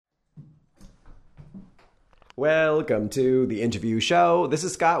Welcome to the interview show. This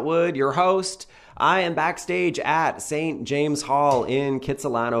is Scott Wood, your host. I am backstage at St. James Hall in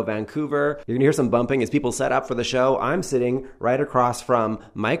Kitsilano, Vancouver. You're going to hear some bumping as people set up for the show. I'm sitting right across from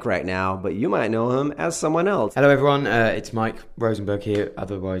Mike right now, but you might know him as someone else. Hello, everyone. It's Mike Rosenberg here,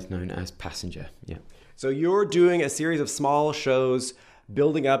 otherwise known as Passenger. Yeah. So you're doing a series of small shows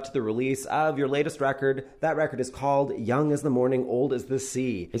building up to the release of your latest record. That record is called Young as the Morning, Old as the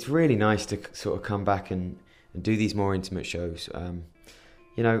Sea. It's really nice to sort of come back and do these more intimate shows.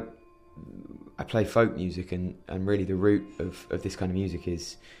 I play folk music, and really the root of this kind of music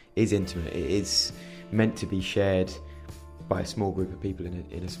is intimate. It is meant to be shared by a small group of people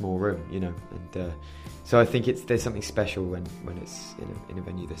in a small room, and so I think there's something special when it's in a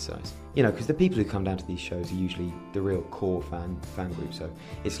venue this size, because the people who come down to these shows are usually the real core fan group. So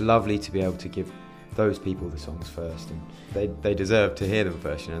it's lovely to be able to give those people the songs first, and they deserve to hear them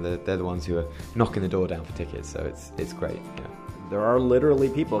first. They're the ones who are knocking the door down for tickets, so it's great. There are literally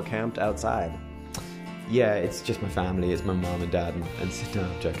people camped outside. Yeah, it's just my family. It's my mum and dad, and no,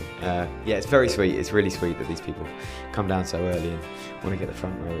 I'm joking. Yeah, it's very sweet. It's really sweet that these people come down so early and want to get the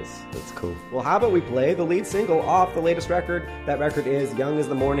front row. It's cool. Well, how about we play the lead single off the latest record? That record is Young as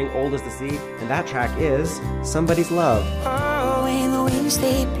the Morning, Old as the Sea, and that track is Somebody's Love. Oh, when the winds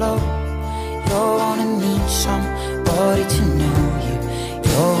they blow, you're gonna need somebody to know you.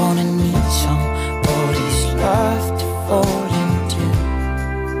 You're gonna need somebody's love to fall into.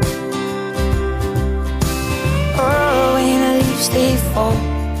 Oh, when the leaves they fall,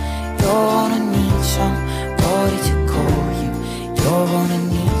 you're gonna need somebody to call you. You're gonna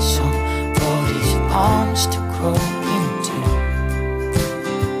need somebody's arms to crawl into.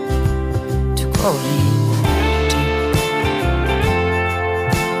 To crawl into.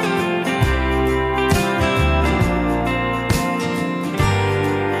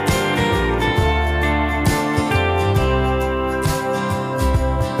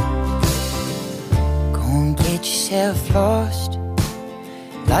 Lost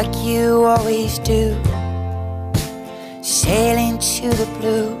like you always do, sailing to the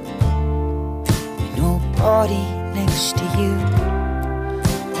blue with nobody next to you.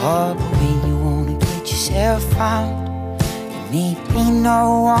 Oh, but when you wanna get yourself found, there may be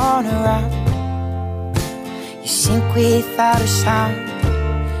no one around. You sink without a sound,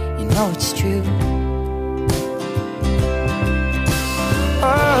 you know it's true.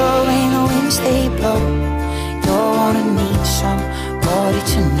 Oh, when the winds they blow, you're gonna need somebody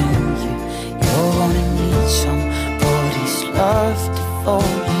to know you. You're gonna need somebody's love to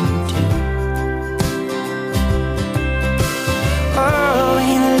fall into. Oh,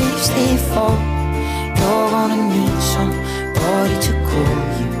 when the leaves they fall, you're gonna need somebody to call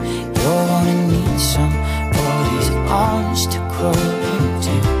you. You're gonna need somebody's arms to crawl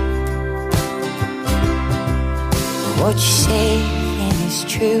into. But what you say is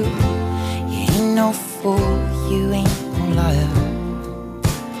true. You ain't no fool. You ain't no liar.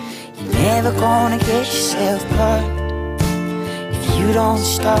 You're never gonna get yourself plugged if you don't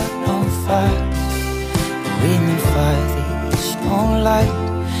start no fire. With no fire there is no light.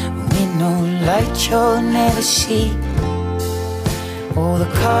 With no light you'll never see all the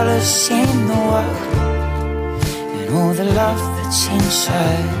colors in the world and all the love that's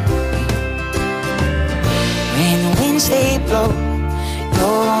inside. When the winds they blow,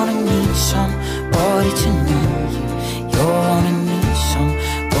 you're gonna need somebody to know. You're gonna need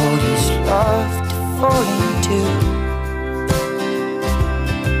somebody's love to fall into.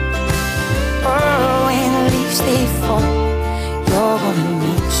 Oh, when the leaves they fall, you're gonna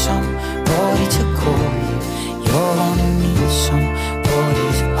need somebody to call you. You're gonna need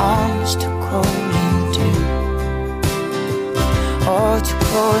somebody's arms to crawl into. Oh, to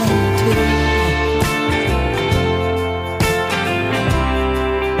crawl into.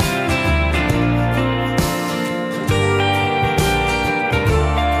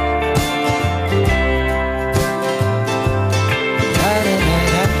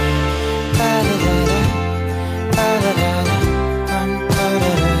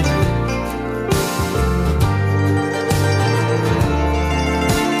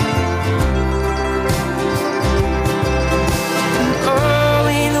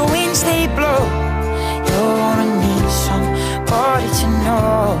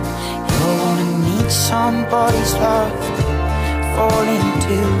 Somebody's love to fall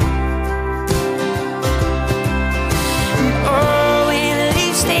into. And oh, when the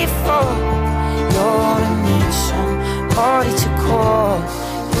leaves they fall, you're gonna need somebody to call.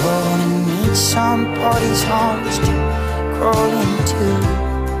 You're gonna need somebody's arms to crawl into.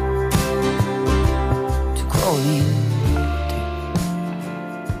 To crawl into.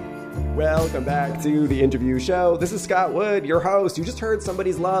 Welcome back to the interview show. This is Scott Wood, your host. You just heard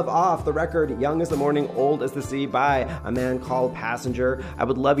Somebody's Love off the record Young as the Morning, Old as the Sea by a man called Passenger. I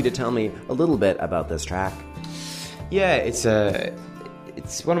would love you to tell me a little bit about this track. Yeah, it's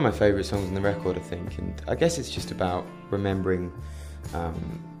one of my favourite songs on the record, I think, and I guess it's just about remembering,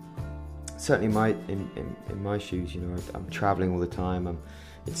 certainly in my shoes, you know, I'm travelling all the time.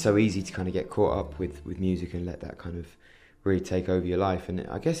 It's so easy to kind of get caught up with music and let that kind of really take over your life, and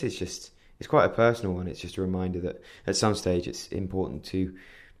I guess it's quite a personal one. It's just a reminder that at some stage it's important to,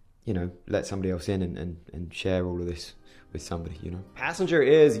 you know, let somebody else in and share all of this with somebody, you know. Passenger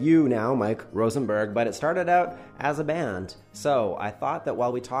is you now, Mike Rosenberg, but it started out as a band. So I thought that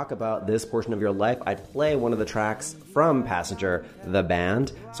while we talk about this portion of your life, I'd play one of the tracks from Passenger, the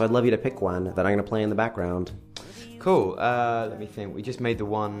band. So I'd love you to pick one that I'm going to play in the background. Cool. Let me think. We just made the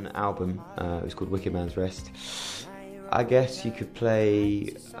one album. It was called Wicked Man's Rest. I guess you could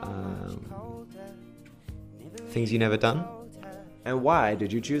play Things You Never Done. And why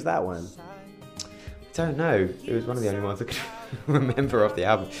did you choose that one? I don't know. It was one of the only ones I could remember off the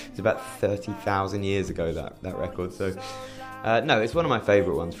album. It was about 30,000 years ago, that record. So no, it's one of my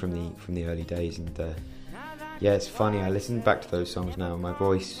favourite ones from the early days. And yeah, it's funny. I listen back to those songs now, and my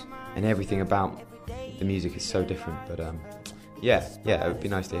voice and everything about the music is so different. But yeah, it would be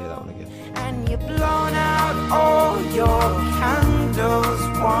nice to hear that one again. And you've blown out all your candles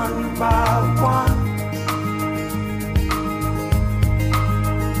one by one,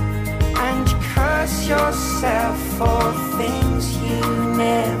 and you curse yourself for things you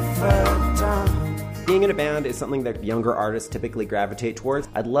never done. Being in a band is something that younger artists typically gravitate towards.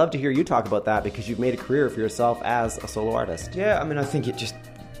 I'd love to hear you talk about that because you've made a career for yourself as a solo artist. Yeah, I mean, I think it just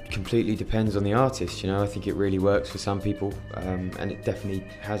completely depends on the artist, you know. I think it really works for some people, and it definitely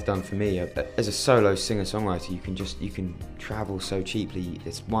has done for me. As a solo singer-songwriter, you can travel so cheaply.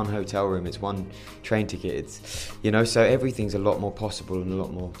 It's one hotel room, it's one train ticket, it's, you know, so everything's a lot more possible and a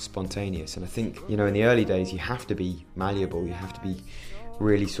lot more spontaneous. And I think, you know, in the early days you have to be malleable, you have to be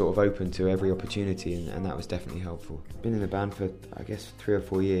really sort of open to every opportunity, and that was definitely helpful. I've been in the band for, I guess, 3 or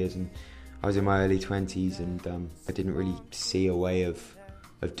 4 years, and I was in my early 20s, and I didn't really see a way of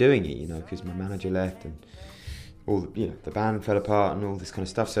doing it, you know, because my manager left and all the, you know, the band fell apart and all this kind of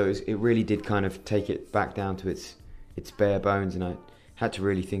stuff. So it really did kind of take it back down to its bare bones, and I had to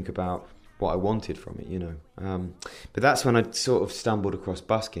really think about what I wanted from it, you know. But that's when I sort of stumbled across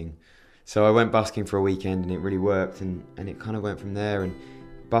busking. So I went busking for a weekend, and it really worked, and it kind of went from there. And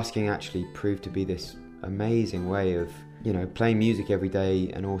busking actually proved to be this amazing way of, you know, playing music every day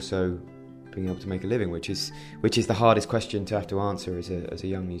and also being able to make a living, which is the hardest question to have to answer as a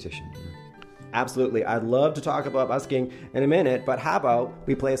young musician, you know? Absolutely. I'd love to talk about busking in a minute, but how about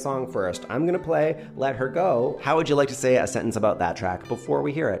we play a song first? I'm going to play Let Her Go. How would you like to say a sentence about that track before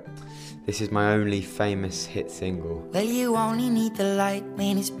we hear it? This is my only famous hit single. Well, you only need the light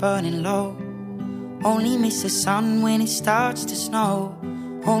when it's burning low, only miss the sun when it starts to snow,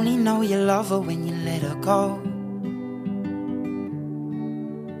 only know you love her when you let her go.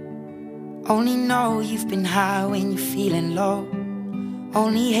 Only know you've been high when you're feeling low,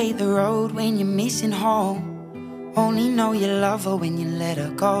 only hate the road when you're missing home, only know you love her when you let her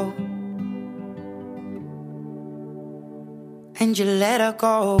go. And you let her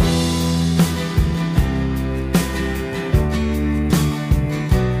go.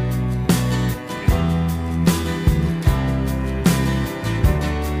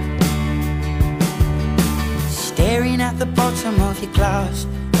 Staring at the bottom of your glass,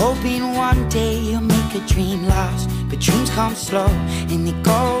 hoping one day you'll make a dream last. But dreams come slow and they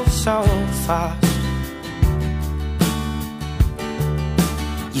go so fast.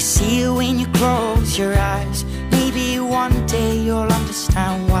 You see it when you close your eyes. Maybe one day you'll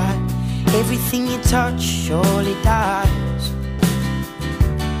understand why everything you touch surely dies.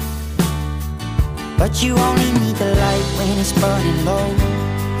 But you only need the light when it's burning low,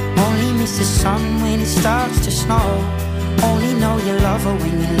 only miss the sun when it starts to snow, only know you love her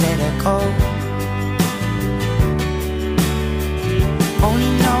when you let her go.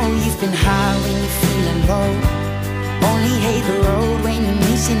 Only know you've been high when you're feeling low, only hate the road when you're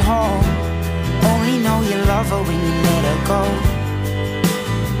missing home, only know you love her when you let her go.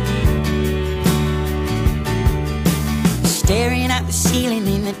 Staring at the ceiling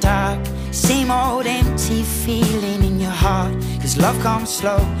in the dark, same old empty feeling in your heart, 'cause love comes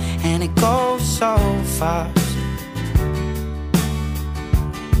slow and it goes so fast.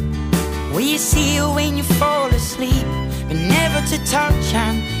 Well, you see her when you fall asleep, but never to touch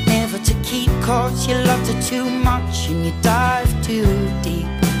and never to keep, 'cause you loved her too much and you dive too deep.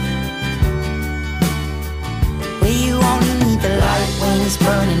 Well, you only need the light when it's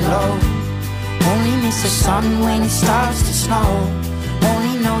burning low, miss the sun when it starts to snow.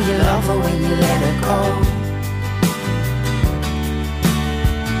 Only know you love her when you let her go.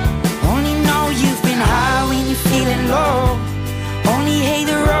 Only know you've been high when you're feeling low. Only hate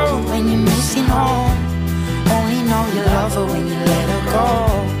the road when you're missing home. Only know you love her when you let her go.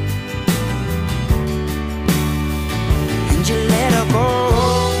 And you let her go.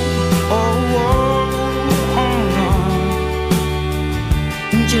 Oh, oh, oh, oh.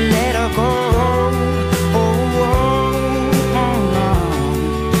 And you let her go. Oh, oh, oh, oh.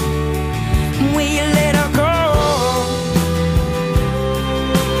 Will you let her go?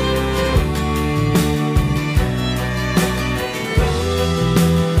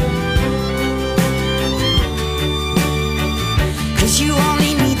 'Cause you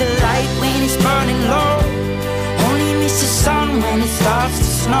only need the light when it's burning low. Only miss the sun when it starts to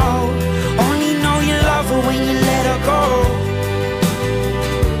snow. Only know you love her when you let her go.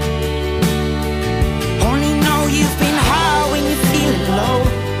 Only know you've been high when you're feeling low.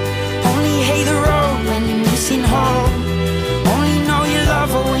 Only hate the road when you're missing home. Only know you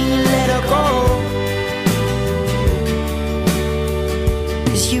love her when you let her go.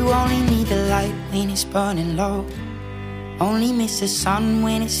 'Cause you only need the light when it's burning low. Only miss the sun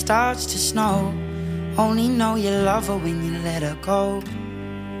when it starts to snow. Only know you love her when you let her go.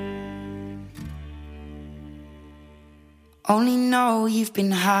 Only know you've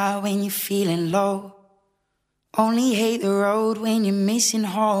been high when you're feeling low. Only hate the road when you're missing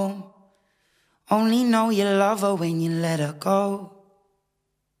home. Only know you love her when you let her go.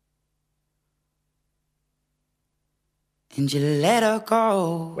 And you let her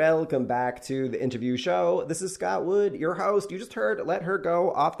go. Welcome back to the interview show. This is Scott Wood, your host. You just heard Let Her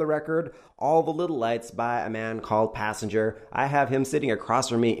Go off the record, All the Little Lights by a man called Passenger. I have him sitting across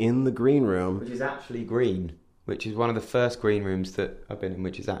from me in the green room. Which is actually green, which is one of the first green rooms that I've been in,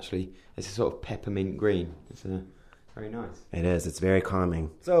 which is actually, it's a sort of peppermint green. It's very nice. It is. It's very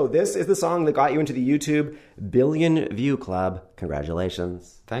calming. So this is the song that got you into the YouTube Billion View Club.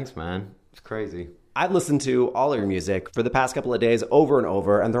 Congratulations. Thanks, man. It's crazy. I've listened to all of your music for the past couple of days over and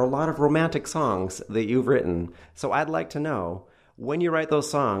over, and there are a lot of romantic songs that you've written. So I'd like to know, when you write those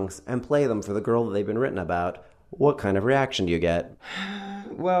songs and play them for the girl that they've been written about, what kind of reaction do you get?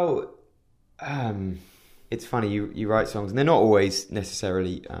 Well, it's funny, you write songs, and they're not always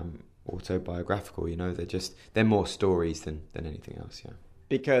necessarily autobiographical, you know, they're more stories than anything else, yeah.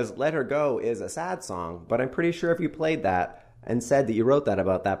 Because Let Her Go is a sad song, but I'm pretty sure if you played that and said that you wrote that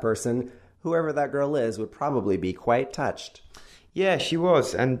about that person, whoever that girl is would probably be quite touched. Yeah, she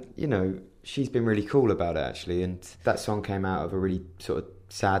was, and, you know, she's been really cool about it, actually, and that song came out of a really sort of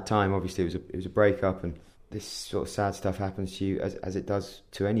sad time. Obviously, it was a breakup, and this sort of sad stuff happens to you, as it does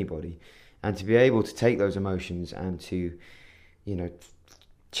to anybody, and to be able to take those emotions and to, you know,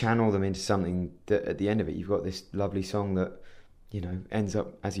 channel them into something that, at the end of it, you've got this lovely song that, you know, ends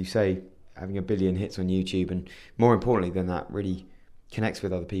up, as you say, having a billion hits on YouTube, and more importantly than that, really connects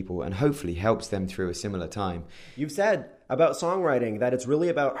with other people and hopefully helps them through a similar time. You've said about songwriting that it's really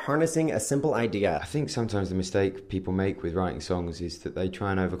about harnessing a simple idea. I think sometimes the mistake people make with writing songs is that they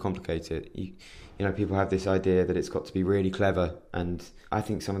try and overcomplicate it. You know, people have this idea that it's got to be really clever, and I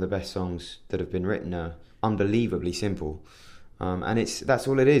think some of the best songs that have been written are unbelievably simple. And that's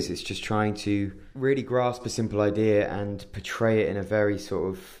all it is. It's just trying to really grasp a simple idea and portray it in a very sort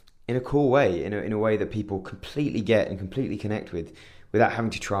of, in a cool way, in a way that people completely get and completely connect with, without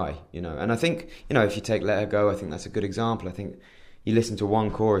having to try, you know. And I think, you know, if you take Let Her Go, I think that's a good example. I think you listen to one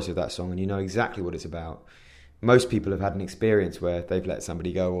chorus of that song and you know exactly what it's about. Most people have had an experience where they've let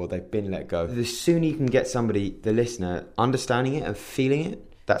somebody go or they've been let go. The sooner you can get somebody, the listener, understanding it and feeling it,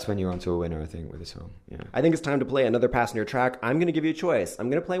 that's when you're onto a winner, I think, with a song. Yeah. I think it's time to play another Passenger track. I'm going to give you a choice. I'm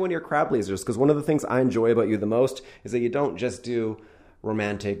going to play one of your crowd pleasers, because one of the things I enjoy about you the most is that you don't just do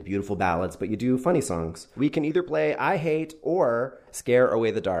romantic, beautiful ballads, but you do funny songs. We can either play I Hate or Scare Away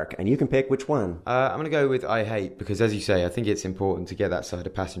the Dark, and you can pick which one. I'm going to go with I Hate, because as you say, I think it's important to get that side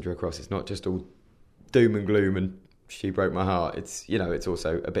of Passenger across. It's not just all doom and gloom and she broke my heart. It's, you know, it's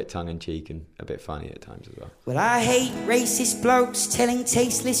also a bit tongue-in-cheek and a bit funny at times as well. Well, I hate racist blokes telling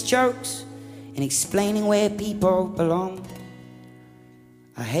tasteless jokes and explaining where people belong.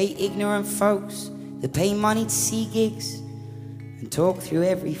 I hate ignorant folks that pay money to see gigs and talk through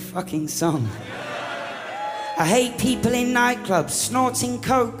every fucking song. I hate people in nightclubs snorting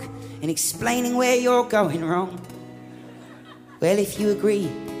coke and explaining where you're going wrong. Well, if you agree,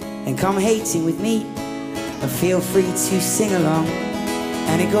 then come hating with me and feel free to sing along.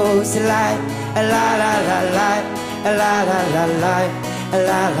 And it goes a la la la la la, a la la la la, a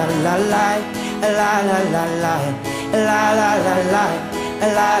la la la la, a la la la la, a la la la la, a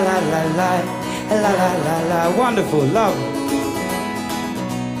la la la la, a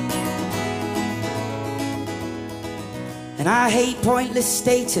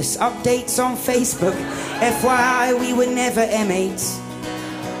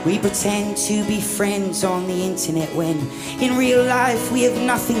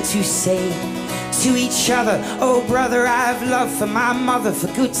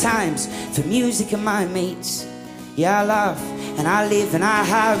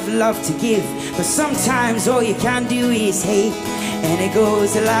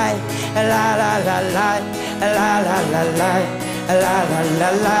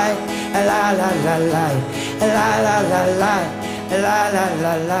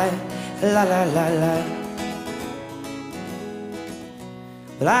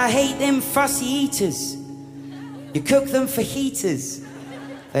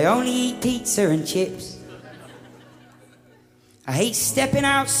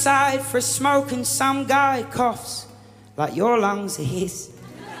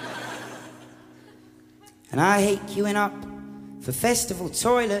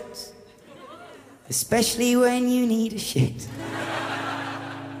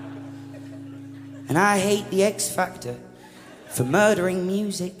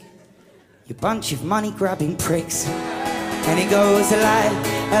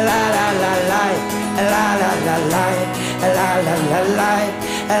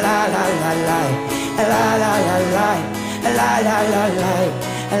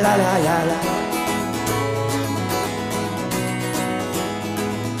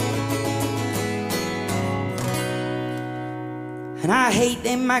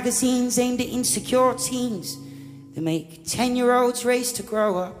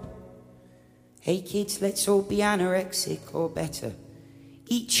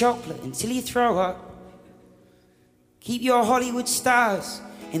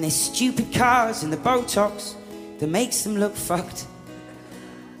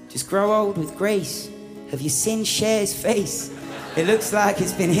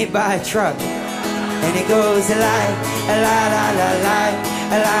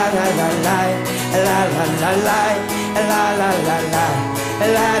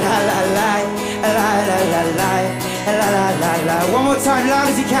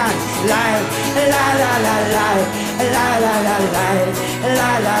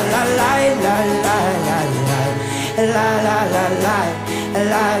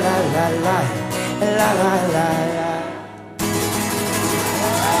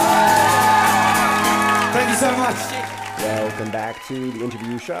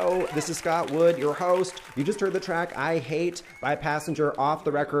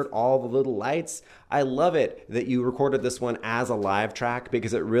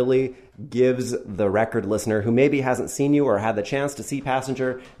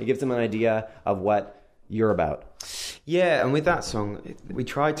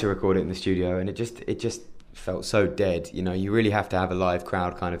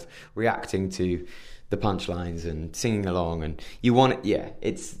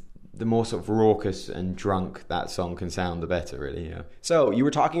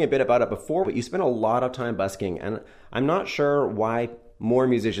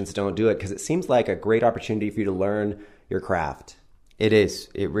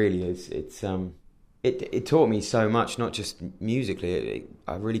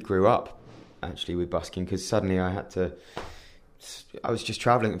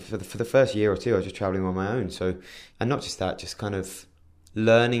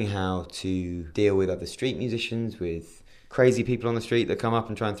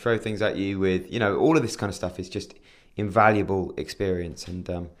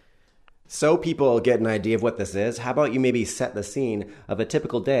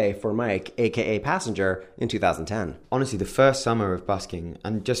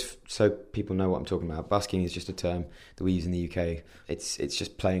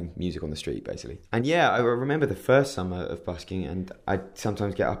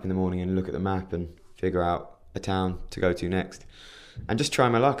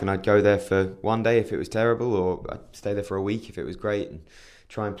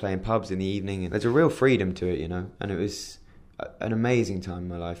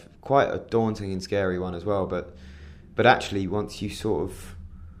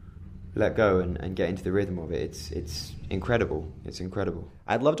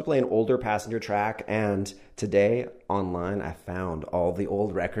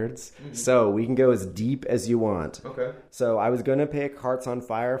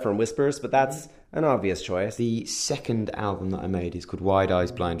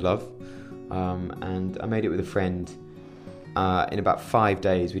in about 5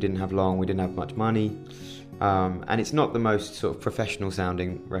 days. We didn't have long, we didn't have much money, and it's not the most sort of professional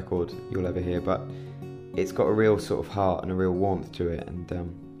sounding record you'll ever hear, but it's got a real sort of heart and a real warmth to it, and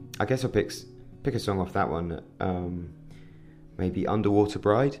I guess I'll pick a song off that one, maybe Underwater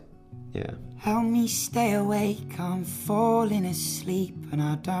Bride. Yeah. Help me stay awake, I'm falling asleep, and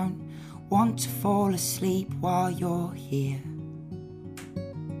I don't want to fall asleep while you're here.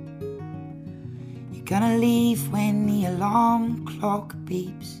 You're gonna leave when the alarm clock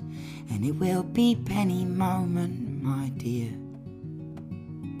beeps, and it will beep any moment, my dear.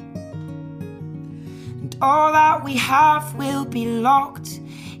 And all that we have will be locked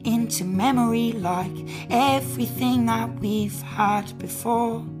into memory, like everything that we've had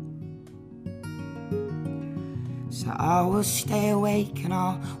before. So I will stay awake and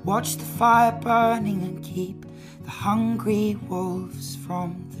I'll watch the fire burning and keep the hungry wolves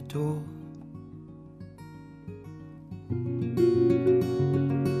from the door.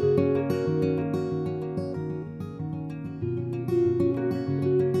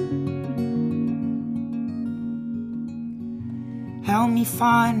 Help me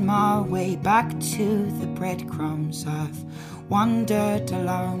find my way back to the breadcrumbs I've wandered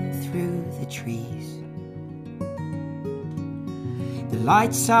alone through the trees. The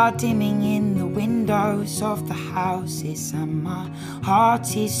lights are dimming in the windows of the houses, and my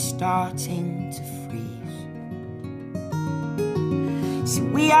heart is starting to freeze. So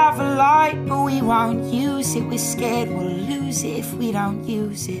we have a light, but we won't use it. We're scared we'll lose it. If we don't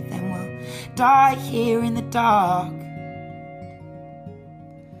use it, then we'll die here in the dark.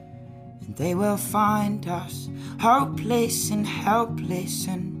 And they will find us hopeless and helpless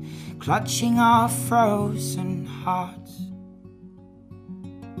and clutching our frozen hearts.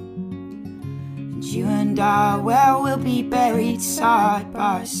 You and I, well, we'll be buried side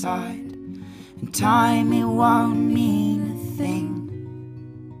by side, and time, it won't mean a thing.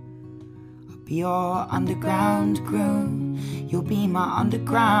 I'll be your underground groom, you'll be my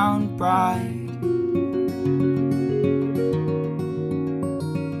underground bride.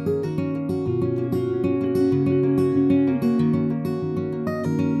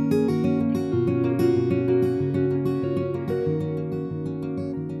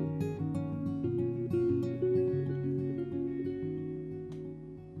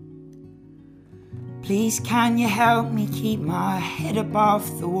 Please, can you help me keep my head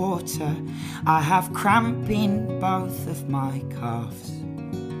above the water? I have cramp in both of my calves.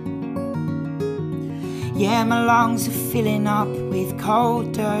 Yeah, my lungs are filling up with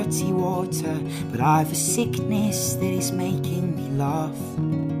cold, dirty water, but I've a sickness that is making me laugh.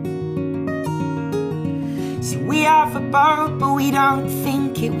 So we have a boat, but we don't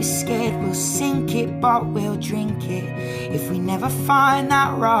think it. We're scared we'll sink it, but we'll drink it if we never find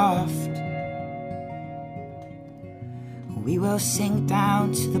that raft. We will sink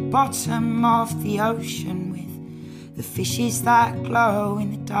down to the bottom of the ocean with the fishes that glow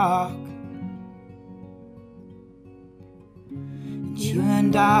in the dark. And you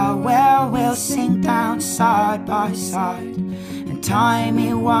and I, well, we'll sink down side by side, and time,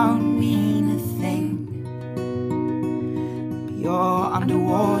 it won't mean a thing. Be your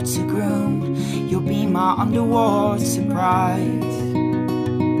underwater groom, you'll be my underwater bride.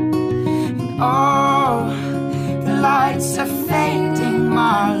 And oh, the lights are fading,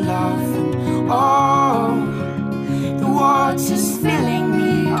 my love, and oh, the water's filling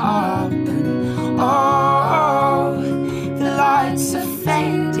me up, and oh, the lights are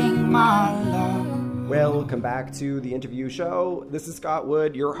fading, my love. Welcome back to the interview show. This is Scott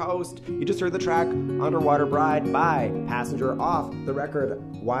Wood, your host. You just heard the track Underwater Bride by Passenger off the record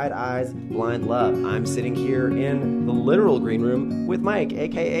Wide Eyes, Blind Love. I'm sitting here in the literal green room with Mike,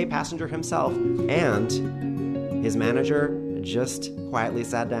 aka Passenger himself, and his manager just quietly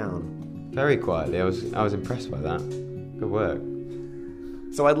sat down. Very quietly. I was impressed by that. Good work.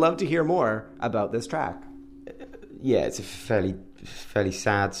 So I'd love to hear more about this track. Yeah, it's a fairly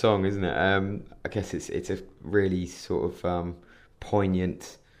sad song, isn't it? I guess it's a really sort of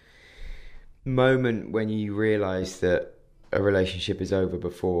poignant moment when you realise that a relationship is over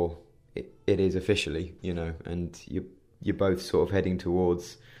before it is officially, you know, and you're both sort of heading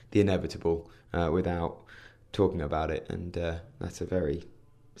towards the inevitable without talking about it, and that's a very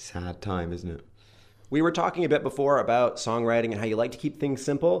sad time, isn't it? We were talking a bit before about songwriting and how you like to keep things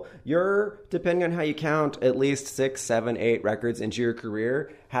simple. You're, depending on how you count, at least 6, 7, 8 records into your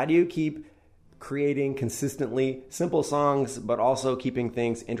career. How do you keep creating consistently simple songs, but also keeping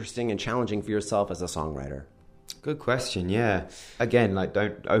things interesting and challenging for yourself as a songwriter? Good question, yeah. Again, like,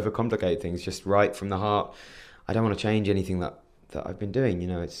 don't overcomplicate things, just write from the heart. I don't want to change anything that I've been doing, you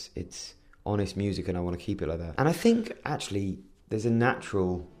know. It's honest music, and I want to keep it like that. And I think actually there's a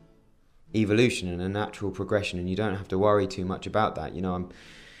natural evolution and a natural progression, and you don't have to worry too much about that. You know,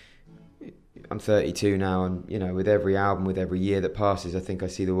 I'm 32 now, and you know, with every album, with every year that passes, I think I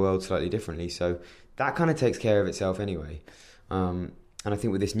see the world slightly differently. So that kind of takes care of itself anyway. And I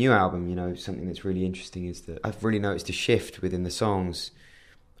think with this new album, you know, something that's really interesting is that I've really noticed a shift within the songs.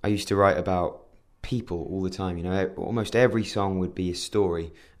 I used to write about people all the time, you know, almost every song would be a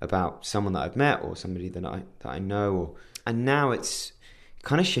story about someone that I've met or somebody that I know, and now it's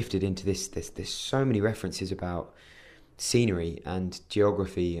kind of shifted into this. There's so many references about scenery and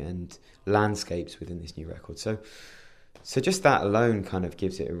geography and landscapes within this new record. So just that alone kind of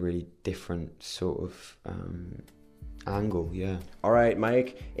gives it a really different sort of angle, yeah. All right,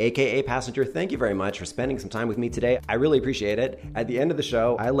 Mike, aka Passenger, thank you very much for spending some time with me today. I really appreciate it. At the end of the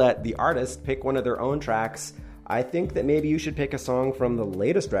show, I let the artist pick one of their own tracks. I think that maybe you should pick a song from the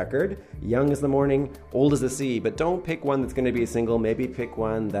latest record, Young as the Morning, Old as the Sea, but don't pick one that's going to be a single. Maybe pick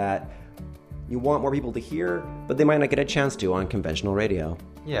one that you want more people to hear, but they might not get a chance to on conventional radio.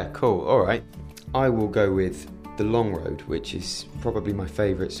 Yeah, cool. All right. I will go with The Long Road, which is probably my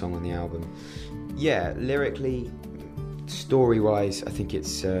favourite song on the album. Yeah, lyrically, story-wise, I think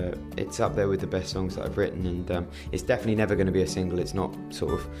it's up there with the best songs that I've written, and it's definitely never going to be a single. It's not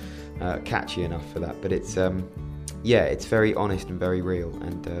sort of catchy enough for that, but it's it's very honest and very real,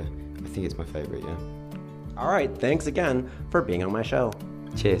 and I think it's my favourite, yeah. All right, thanks again for being on my show.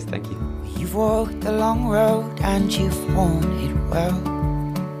 Cheers, thank you. You've walked the long road and you've worn it well.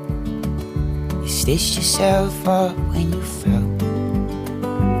 You stitched yourself up when you fell.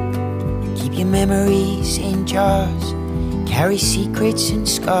 Keep your memories in jars, carry secrets and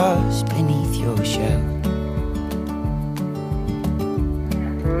scars beneath your shell.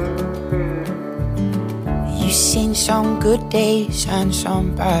 You've seen some good days and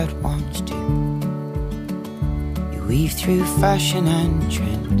some bad ones too. You weave through fashion and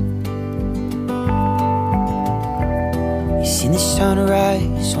trend. You've seen the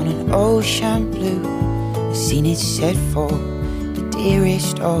sunrise on an ocean blue. You've seen it set for the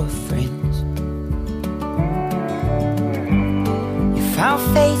dearest of friends. Found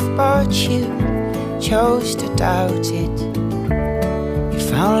faith but you chose to doubt it. You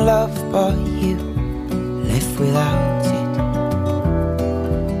found love but you left without it.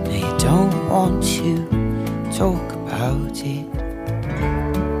 Now you don't want to talk about it.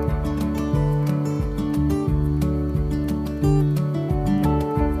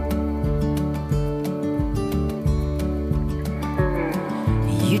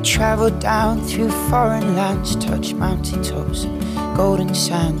 You travelled down through foreign lands, touched mountain tops, golden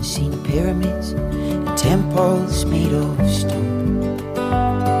sand, seen pyramids and temples made of stone.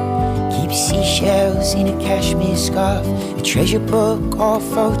 Keep seashells in a cashmere scarf, a treasure book of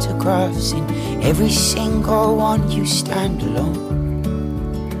photographs. In every single one you stand alone.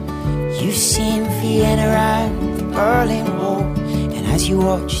 You've seen Vienna and the Berlin Wall, and as you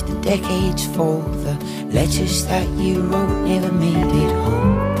watch the decades fall, the letters that you wrote never made it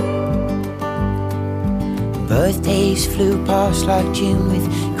home. Birthdays flew past like June,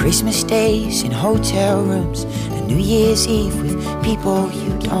 with Christmas days in hotel rooms and New Year's Eve with people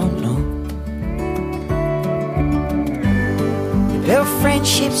you don't know. You built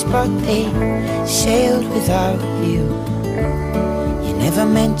friendships but they sailed without you. You never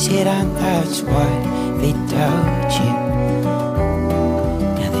meant it and that's why they doubt you.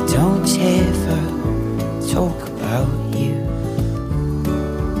 Now they don't ever talk about you.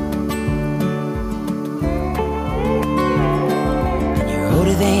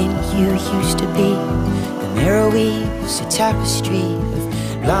 Older than you used to be. The mirror weaves a tapestry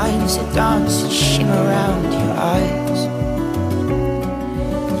of lines that dance and shimmer around your eyes.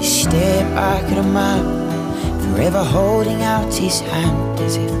 You stare back at a man, forever holding out his hand,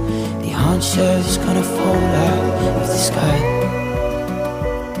 as if the answer's gonna fall out of the sky.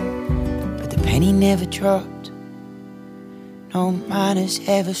 But the penny never dropped. No man has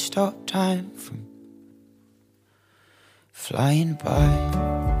ever stopped time from flying by.